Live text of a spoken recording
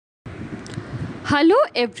Hello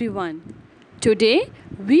everyone. Today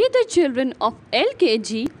we the children of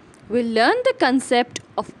LKG will learn the concept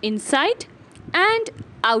of inside and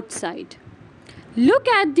outside. Look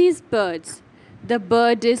at these birds. The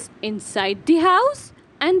bird is inside the house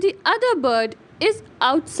and the other bird is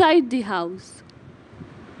outside the house.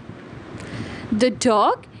 The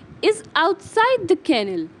dog is outside the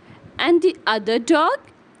kennel and the other dog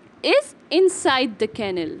is inside the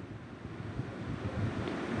kennel.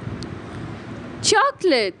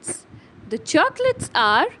 Chocolates. The chocolates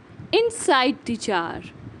are inside the jar.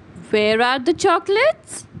 Where are the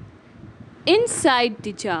chocolates? Inside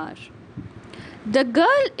the jar. The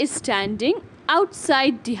girl is standing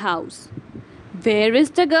outside the house. Where is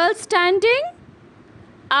the girl standing?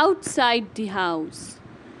 Outside the house.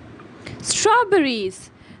 Strawberries.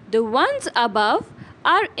 The ones above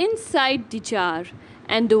are inside the jar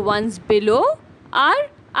and the ones below are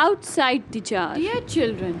outside the jar. Dear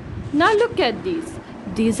children, now look at these.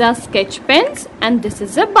 These are sketch pens and this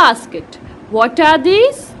is a basket. What are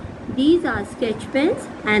these? These are sketch pens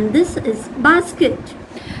and this is basket.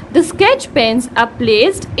 The sketch pens are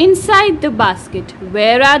placed inside the basket.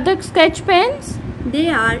 Where are the sketch pens? They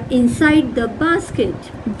are inside the basket.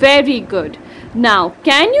 Very good. Now,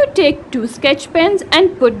 can you take two sketch pens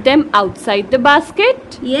and put them outside the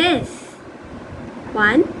basket? Yes.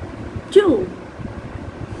 1, 2.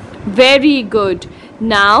 Very good.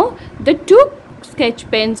 Now, the two sketch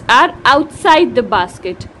pens are outside the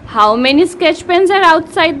basket. How many sketch pens are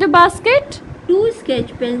outside the basket? 2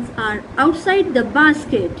 sketch pens are outside the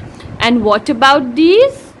basket. And what about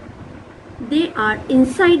these? They are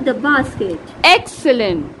inside the basket.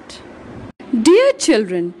 Excellent. Dear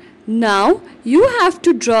children, now you have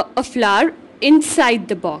to draw a flower inside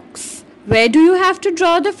the box. Where do you have to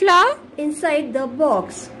draw the flower? Inside the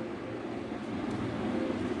box.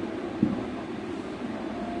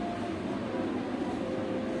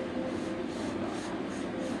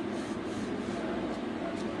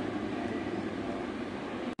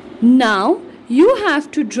 Now you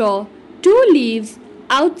have to draw 2 leaves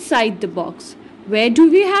outside the box. Where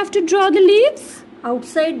do we have to draw the leaves?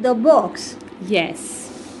 Outside the box. Yes.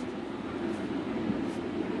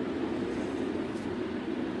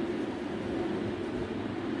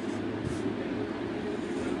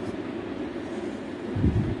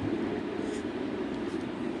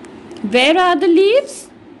 Where are the leaves?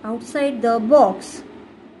 Outside the box.